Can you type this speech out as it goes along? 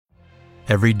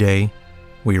Every day,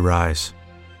 we rise,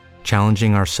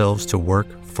 challenging ourselves to work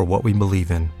for what we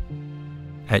believe in.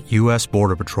 At U.S.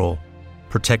 Border Patrol,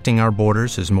 protecting our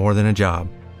borders is more than a job.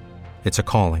 It's a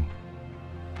calling.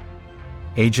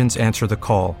 Agents answer the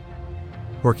call,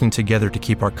 working together to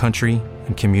keep our country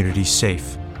and communities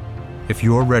safe. If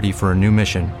you're ready for a new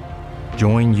mission,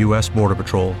 join U.S. Border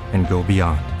Patrol and go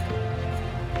beyond.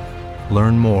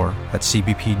 Learn more at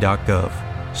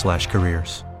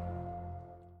cbp.gov/careers.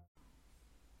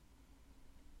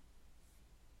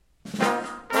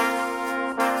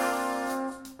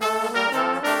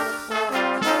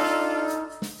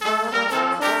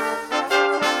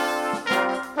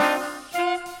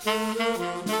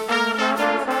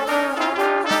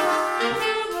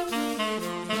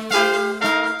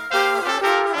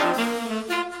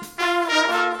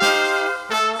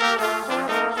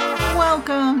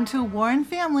 Welcome to Warren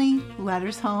Family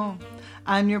Letters Home.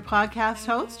 I'm your podcast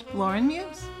host, Lauren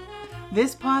Muse.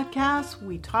 This podcast,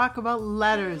 we talk about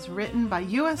letters written by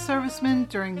U.S. servicemen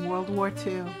during World War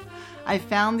II. I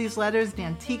found these letters in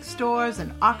antique stores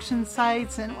and auction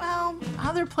sites and, well,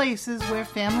 other places where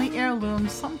family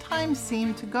heirlooms sometimes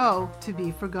seem to go to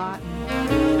be forgotten.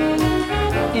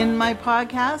 In my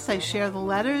podcast, I share the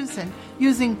letters and,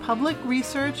 using public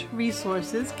research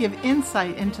resources, give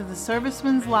insight into the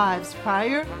servicemen's lives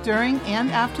prior, during, and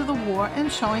after the war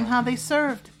and showing how they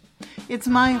served. It's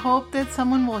my hope that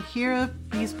someone will hear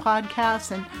these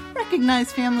podcasts and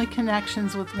recognize family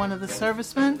connections with one of the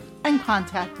servicemen and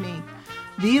contact me.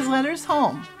 These letters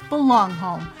home belong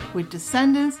home with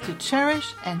descendants to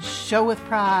cherish and show with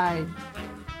pride.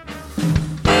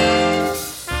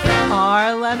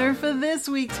 Our letter for this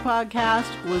week's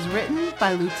podcast was written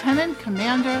by Lieutenant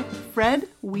Commander Fred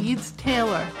Weeds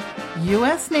Taylor,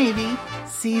 U.S. Navy,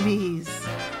 SeaBees.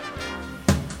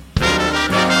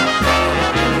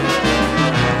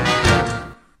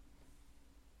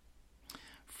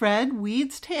 Fred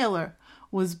Weeds Taylor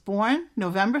was born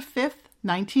November 5th,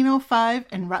 1905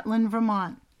 in Rutland,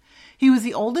 Vermont. He was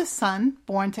the oldest son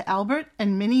born to Albert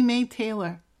and Minnie Mae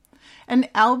Taylor. And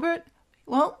Albert,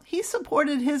 he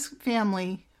supported his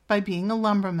family by being a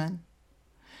lumberman.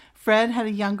 Fred had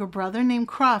a younger brother named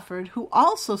Crawford who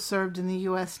also served in the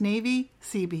U.S. Navy,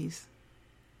 SeaBees.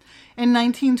 In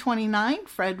 1929,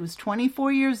 Fred was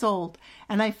 24 years old,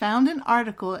 and I found an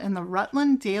article in the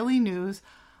Rutland Daily News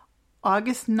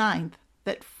August 9th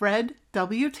that Fred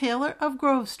W. Taylor of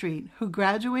Grove Street, who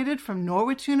graduated from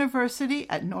Norwich University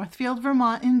at Northfield,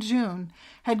 Vermont in June,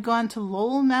 had gone to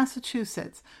Lowell,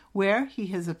 Massachusetts, where he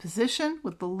has a position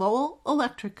with the Lowell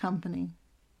Electric Company.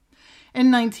 In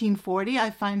 1940,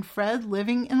 I find Fred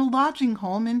living in a lodging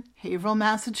home in Haverhill,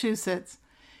 Massachusetts.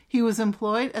 He was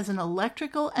employed as an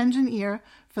electrical engineer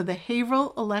for the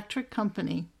Haverhill Electric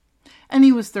Company, and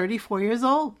he was 34 years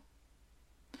old.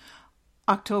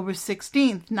 October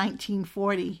 16th,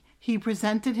 1940, he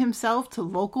presented himself to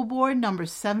Local Board number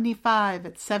 75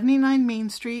 at 79 Main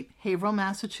Street, Haverhill,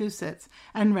 Massachusetts,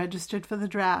 and registered for the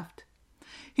draft.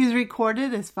 He's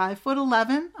recorded as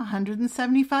 5'11",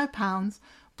 175 pounds,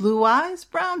 blue eyes,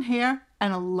 brown hair,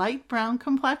 and a light brown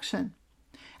complexion.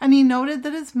 And he noted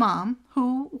that his mom,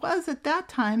 who was at that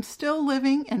time still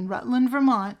living in Rutland,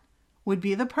 Vermont, would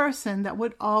be the person that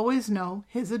would always know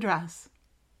his address.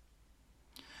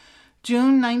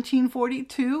 June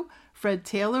 1942, Fred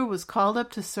Taylor was called up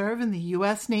to serve in the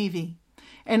U.S. Navy.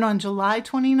 And on July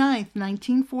 29,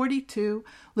 1942,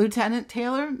 Lieutenant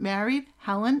Taylor married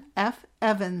Helen F.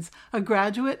 Evans, a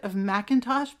graduate of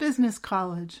McIntosh Business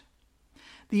College.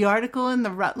 The article in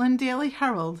the Rutland Daily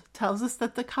Herald tells us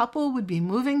that the couple would be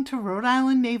moving to Rhode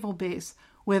Island Naval Base,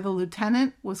 where the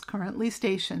lieutenant was currently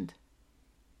stationed.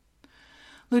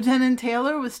 Lieutenant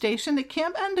Taylor was stationed at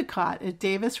Camp Endicott at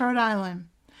Davis, Rhode Island.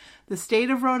 The state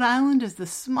of Rhode Island is the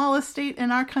smallest state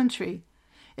in our country.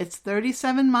 It's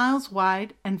 37 miles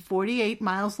wide and 48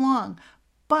 miles long,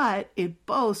 but it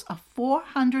boasts a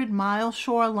 400-mile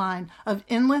shoreline of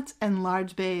inlets and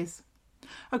large bays.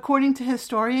 According to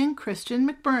historian Christian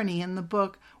McBurney in the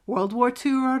book World War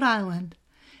II Rhode Island,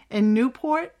 in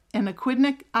Newport and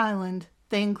Aquidneck Island,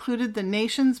 they included the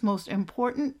nation's most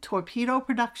important torpedo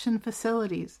production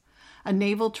facilities, a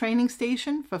naval training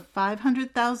station for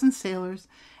 500,000 sailors,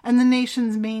 and the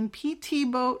nation's main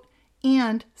PT boat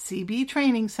and CB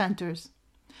training centers.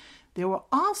 There were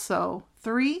also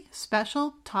 3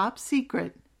 special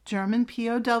top-secret German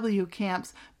POW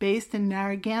camps based in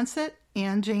Narragansett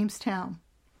and Jamestown.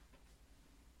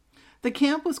 The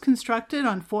camp was constructed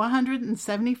on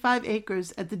 475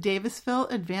 acres at the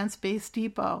Davisville Advanced Base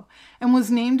Depot and was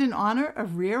named in honor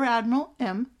of Rear Admiral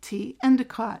M.T.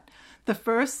 Endicott, the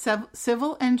first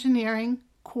civil engineering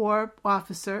Corps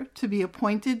officer to be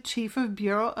appointed Chief of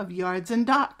Bureau of Yards and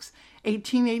Docks,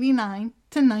 1889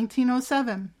 to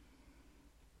 1907.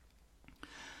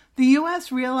 The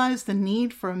U.S. realized the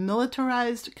need for a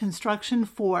militarized construction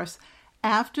force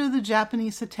after the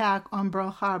Japanese attack on Pearl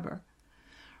Harbor.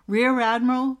 Rear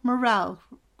Admiral Morrell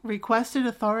requested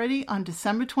authority on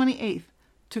December 28th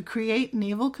to create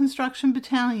naval construction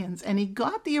battalions, and he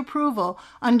got the approval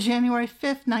on January 5,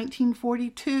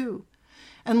 1942.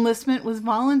 Enlistment was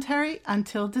voluntary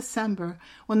until December,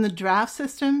 when the draft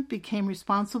system became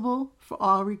responsible for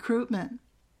all recruitment.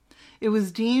 It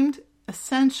was deemed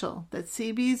essential that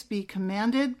SeaBees be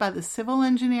commanded by the Civil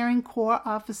Engineering Corps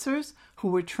officers who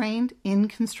were trained in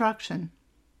construction.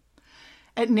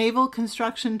 At naval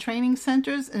construction training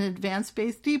centers and advanced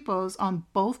base depots on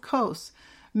both coasts,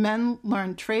 men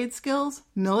learned trade skills,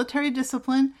 military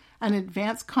discipline, and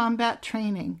advanced combat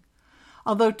training.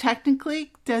 Although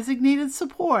technically designated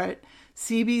support,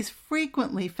 SeaBees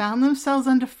frequently found themselves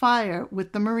under fire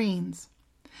with the Marines.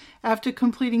 After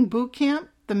completing boot camp,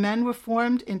 the men were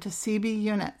formed into SeaBee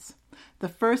units. The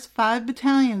first 5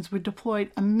 battalions were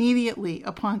deployed immediately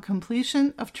upon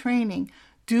completion of training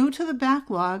due to the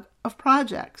backlog of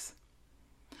projects.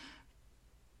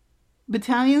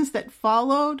 Battalions that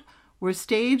followed were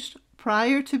staged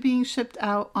prior to being shipped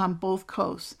out on both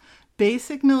coasts.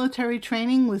 Basic military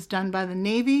training was done by the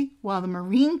Navy, while the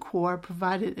Marine Corps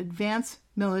provided advanced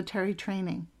military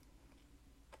training.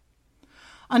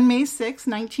 On May 6,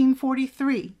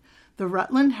 1943, the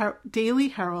Rutland Daily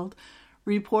Herald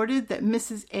reported that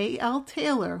Mrs. A.L.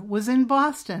 Taylor was in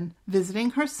Boston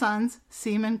visiting her sons,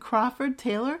 Seaman Crawford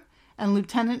Taylor and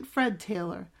Lieutenant Fred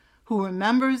Taylor, who were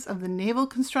members of the Naval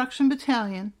Construction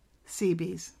Battalion,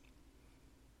 SeaBees.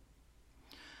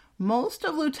 Most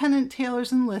of Lieutenant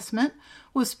Taylor's enlistment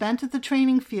was spent at the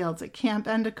training fields at Camp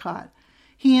Endicott.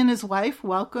 He and his wife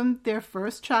welcomed their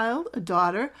first child, a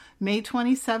daughter, May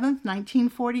 27,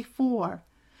 1944.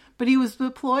 But he was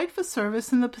deployed for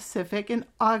service in the Pacific in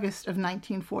August of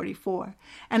 1944,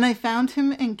 and I found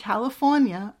him in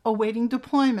California awaiting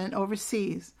deployment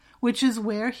overseas, which is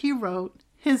where he wrote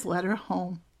his letter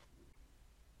home.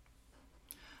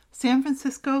 San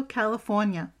Francisco,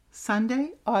 California,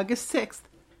 Sunday, August 6th,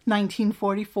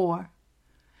 1944.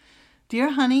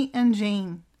 Dear Honey and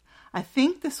Jane, I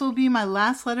think this will be my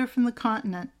last letter from the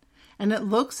continent, and it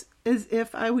looks as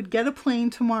if I would get a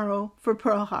plane tomorrow for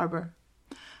Pearl Harbor.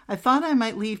 I thought I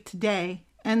might leave today,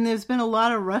 and there's been a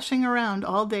lot of rushing around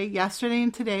all day yesterday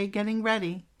and today getting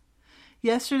ready.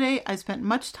 Yesterday I spent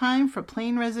much time for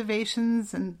plane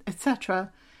reservations and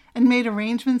etc., and made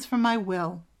arrangements for my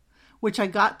will, which I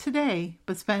got today,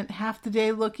 but spent half the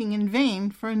day looking in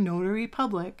vain for a notary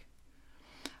public.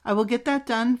 I will get that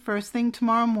done first thing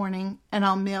tomorrow morning, and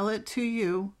I'll mail it to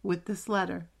you with this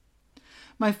letter.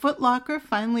 My footlocker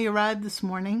finally arrived this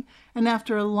morning, and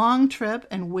after a long trip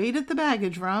and wait at the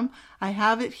baggage room, I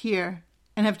have it here,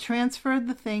 and have transferred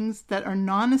the things that are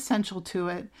non-essential to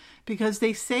it, because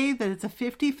they say that it's a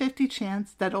 50-50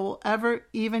 chance that it will ever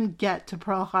even get to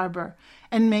Pearl Harbor,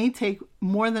 and may take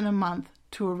more than a month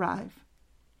to arrive.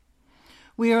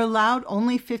 We are allowed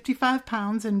only 55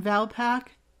 pounds in Valpak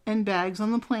and bags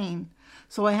on the plane,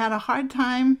 so I had a hard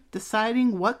time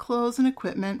deciding what clothes and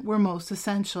equipment were most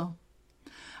essential.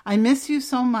 I miss you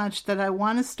so much that I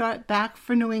want to start back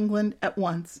for New England at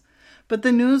once, but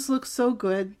the news looks so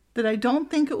good that I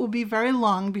don't think it will be very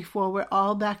long before we're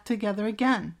all back together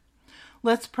again.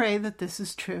 Let's pray that this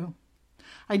is true.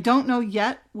 I don't know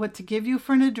yet what to give you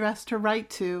for an address to write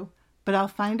to, but I'll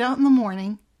find out in the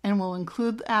morning and will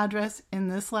include the address in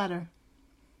this letter.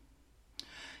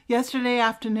 Yesterday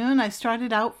afternoon, I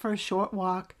started out for a short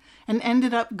walk and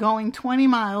ended up going 20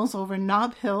 miles over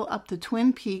Nob Hill up to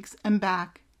Twin Peaks and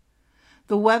back.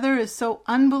 The weather is so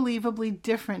unbelievably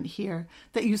different here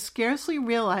that you scarcely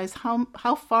realize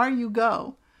how far you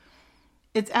go.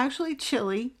 It's actually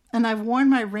chilly, and I've worn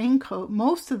my raincoat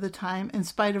most of the time in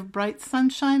spite of bright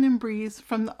sunshine and breeze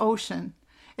from the ocean.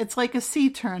 It's like a sea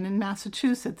turn in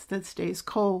Massachusetts that stays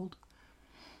cold.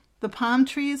 The palm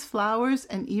trees, flowers,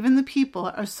 and even the people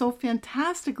are so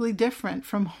fantastically different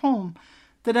from home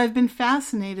that I've been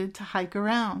fascinated to hike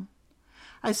around.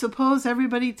 I suppose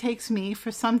everybody takes me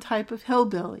for some type of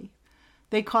hillbilly.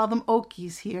 They call them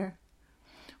Okies here.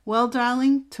 Well,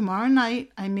 darling, tomorrow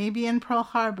night I may be in Pearl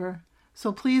Harbor,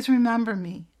 so please remember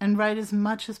me and write as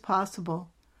much as possible.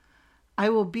 I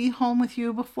will be home with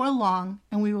you before long,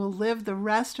 and we will live the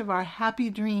rest of our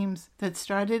happy dreams that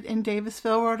started in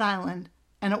Davisville, Rhode Island,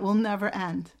 and it will never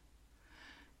end.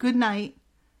 Good night.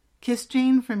 Kiss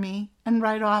Jane for me and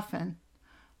write often.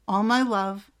 All my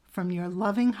love from your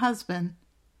loving husband,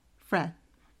 Fred.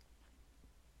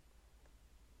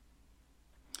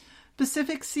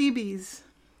 Pacific SeaBees.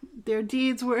 Their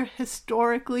deeds were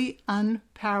historically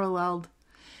unparalleled.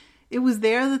 It was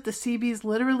there that the SeaBees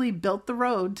literally built the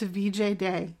road to VJ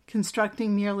Day,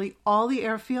 constructing nearly all the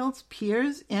airfields,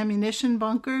 piers, ammunition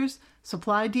bunkers,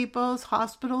 supply depots,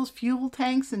 hospitals, fuel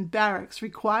tanks, and barracks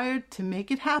required to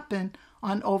make it happen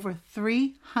on over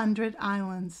 300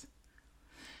 islands.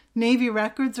 Navy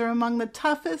records are among the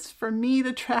toughest for me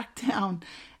to track down,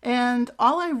 and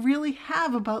all I really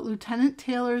have about Lieutenant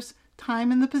Taylor's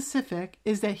time in the Pacific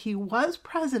is that he was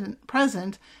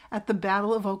present at the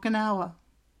Battle of Okinawa.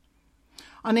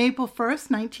 On April 1st,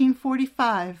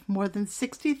 1945, more than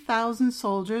 60,000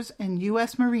 soldiers and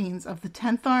U.S. Marines of the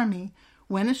 10th Army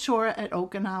went ashore at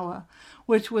Okinawa,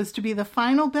 which was to be the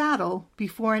final battle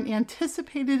before an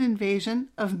anticipated invasion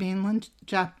of mainland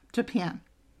Japan.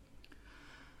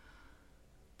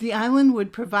 The island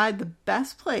would provide the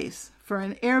best place for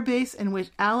an airbase in which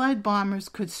Allied bombers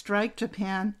could strike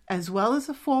Japan, as well as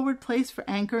a forward place for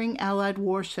anchoring Allied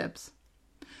warships.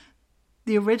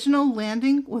 The original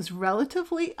landing was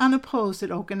relatively unopposed at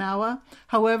Okinawa.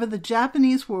 However, the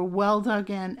Japanese were well dug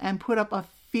in and put up a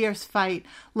fierce fight,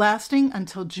 lasting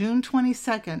until June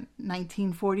 22,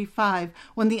 1945,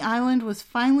 when the island was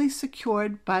finally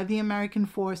secured by the American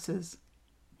forces.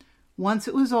 Once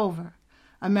it was over,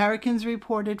 Americans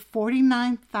reported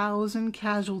 49,000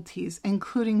 casualties,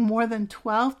 including more than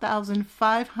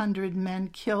 12,500 men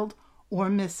killed or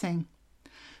missing.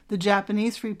 The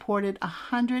Japanese reported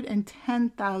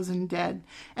 110,000 dead,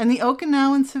 and the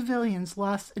Okinawan civilians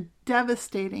lost a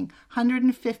devastating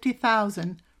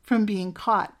 150,000 from being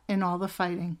caught in all the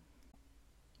fighting.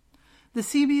 The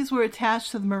SeaBees were attached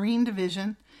to the Marine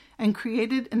Division and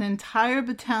created an entire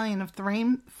battalion of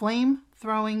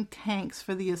flame-throwing tanks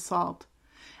for the assault.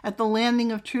 At the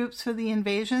landing of troops for the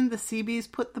invasion, the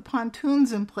SeaBees put the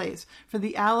pontoons in place for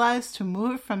the Allies to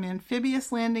move from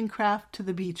amphibious landing craft to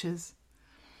the beaches.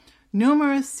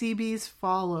 Numerous SeaBees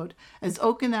followed, as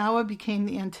Okinawa became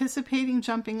the anticipating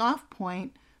jumping-off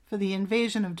point for the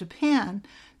invasion of Japan.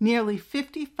 Nearly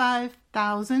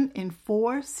 55,000 in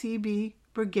 4 SeaBee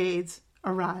brigades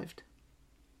arrived.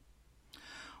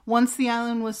 Once the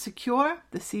island was secure,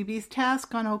 the SeaBees'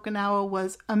 task on Okinawa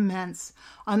was immense.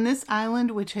 On this island,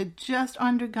 which had just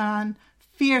undergone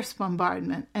fierce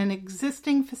bombardment and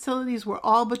existing facilities were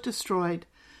all but destroyed,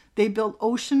 they built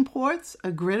ocean ports,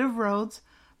 a grid of roads,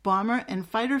 bomber and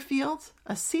fighter fields,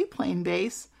 a seaplane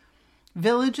base,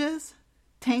 villages,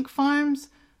 tank farms,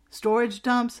 storage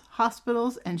dumps,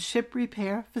 hospitals, and ship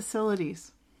repair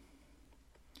facilities.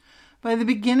 By the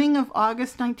beginning of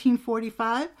August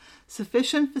 1945,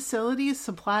 sufficient facilities,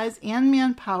 supplies, and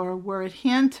manpower were at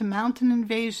hand to mount an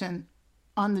invasion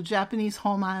on the Japanese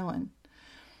home island.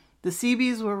 The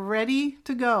SeaBees were ready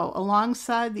to go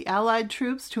alongside the Allied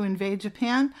troops to invade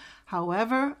Japan.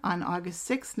 However, on August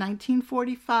 6,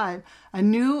 1945, a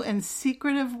new and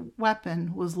secretive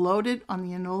weapon was loaded on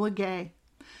the Enola Gay.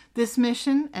 This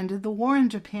mission ended the war in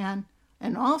Japan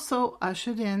and also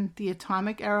ushered in the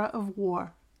atomic era of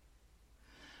war.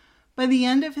 By the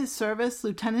end of his service,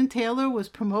 Lieutenant Taylor was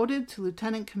promoted to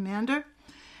lieutenant commander,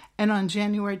 and on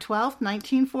January 12,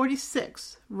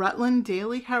 1946, Rutland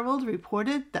Daily Herald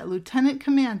reported that Lieutenant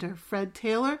Commander Fred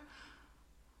Taylor,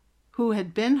 who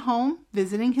had been home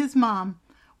visiting his mom,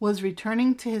 was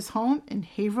returning to his home in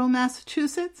Haverhill,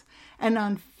 Massachusetts, and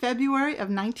on February of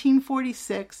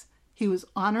 1946, he was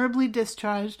honorably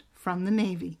discharged from the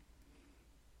Navy.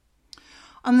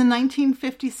 On the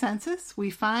 1950 census, we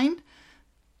find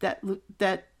that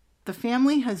the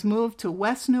family has moved to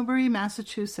West Newbury,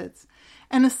 Massachusetts,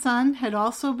 and a son had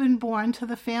also been born to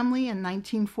the family in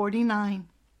 1949.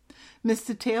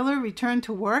 Mr. Taylor returned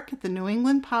to work at the New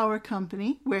England Power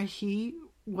Company, where he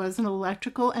was an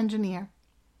electrical engineer.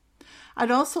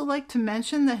 I'd also like to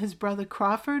mention that his brother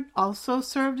Crawford also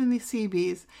served in the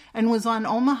SeaBees and was on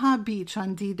Omaha Beach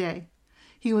on D-Day.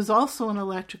 He was also an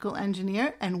electrical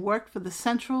engineer and worked for the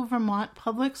Central Vermont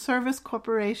Public Service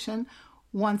Corporation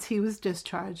once he was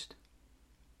discharged.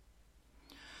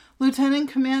 Lieutenant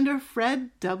Commander Fred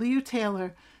W.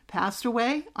 Taylor passed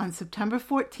away on September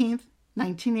 14th,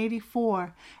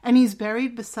 1984, and he's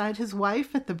buried beside his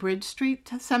wife at the Bridge Street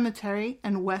Cemetery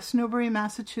in West Newbury,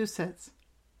 Massachusetts.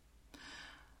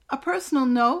 A personal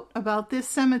note about this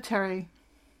cemetery: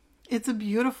 it's a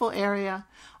beautiful area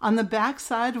on the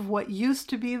backside of what used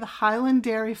to be the Highland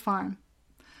Dairy Farm.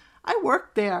 I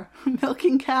worked there,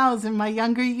 milking cows in my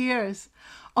younger years.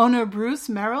 Owner Bruce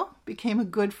Merrill became a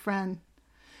good friend.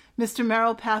 Mr.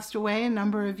 Merrill passed away a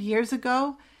number of years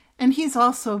ago, and he's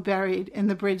also buried in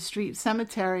the Bridge Street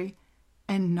Cemetery,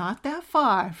 and not that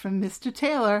far from Mr.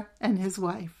 Taylor and his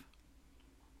wife.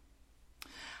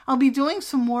 I'll be doing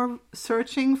some more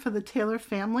searching for the Taylor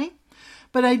family,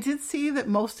 but I did see that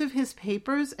most of his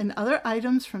papers and other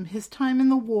items from his time in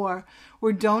the war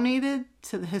were donated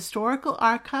to the historical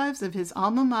archives of his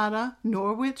alma mater,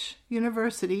 Norwich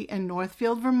University in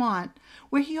Northfield, Vermont,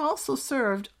 where he also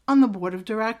served on the board of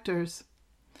directors.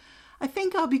 I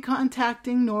think I'll be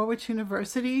contacting Norwich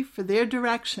University for their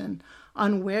direction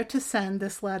on where to send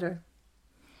this letter.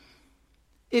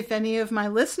 If any of my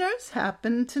listeners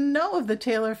happen to know of the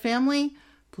Taylor family,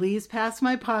 please pass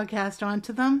my podcast on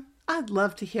to them. I'd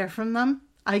love to hear from them.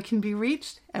 I can be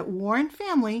reached at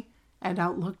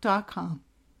warrenfamily@outlook.com.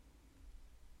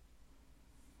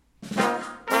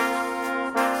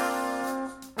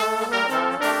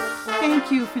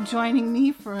 Thank you for joining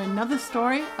me for another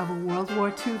story of a World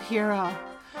War II hero.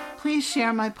 Please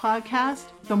share my podcast.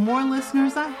 The more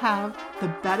listeners I have, the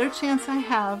better chance I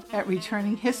have at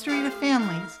returning history to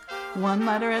families, one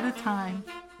letter at a time.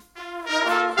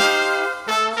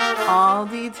 All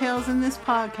details in this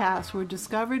podcast were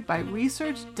discovered by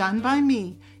research done by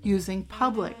me using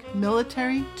public,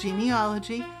 military,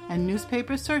 genealogy, and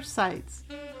newspaper search sites.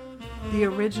 The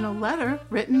original letter,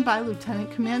 written by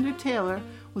Lieutenant Commander Taylor,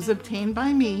 was obtained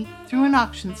by me through an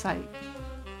auction site.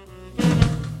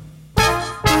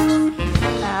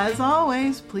 As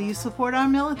always, please support our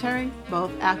military,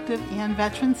 both active and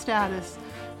veteran status.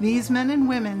 These men and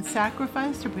women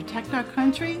sacrifice to protect our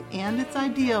country and its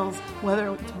ideals,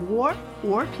 whether it's war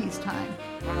or peacetime.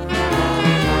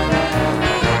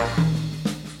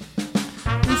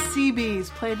 The SeaBees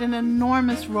played an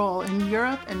enormous role in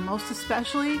Europe and most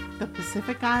especially the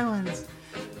Pacific Islands.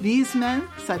 These men,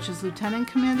 such as Lieutenant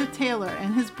Commander Taylor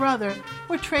and his brother,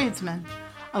 were tradesmen,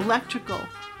 electrical,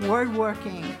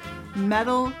 woodworking,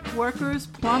 metal workers,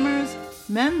 plumbers,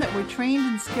 men that were trained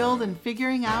and skilled in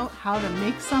figuring out how to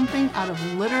make something out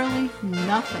of literally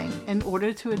nothing in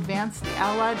order to advance the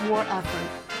Allied war effort.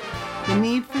 The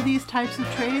need for these types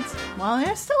of trades, well,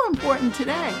 they're still important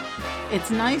today.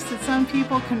 It's nice that some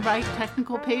people can write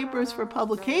technical papers for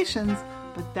publications,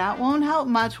 but that won't help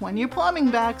much when your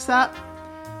plumbing backs up,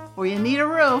 or you need a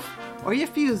roof, or your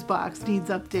fuse box needs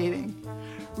updating.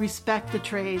 Respect the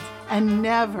trades and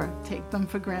never take them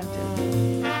for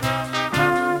granted.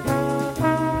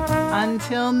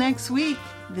 Until next week,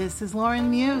 this is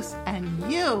Lauren Muse, and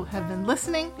you have been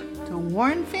listening to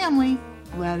Warren Family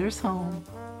Letters Home.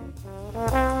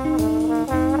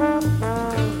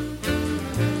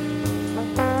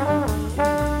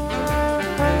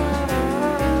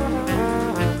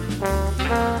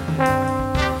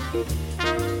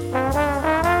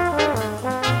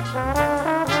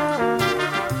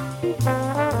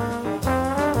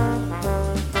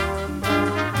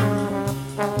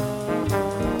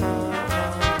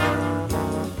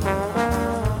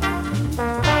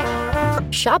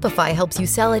 Shopify helps you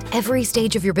sell at every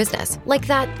stage of your business. Like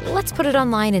that, let's put it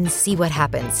online and see what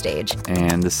happens stage.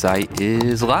 And the site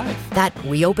is live. That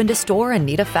we opened a store and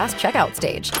need a fast checkout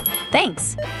stage.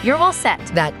 Thanks. You're all set.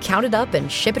 That count it up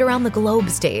and ship it around the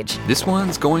globe stage. This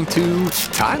one's going to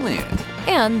Thailand.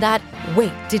 And that,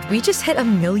 wait, did we just hit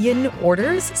 1 million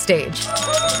orders stage?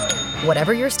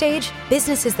 Whatever your stage,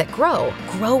 businesses that grow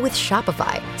with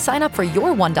Shopify. Sign up for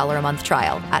your $1 a month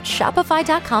trial at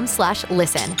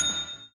shopify.com/listen.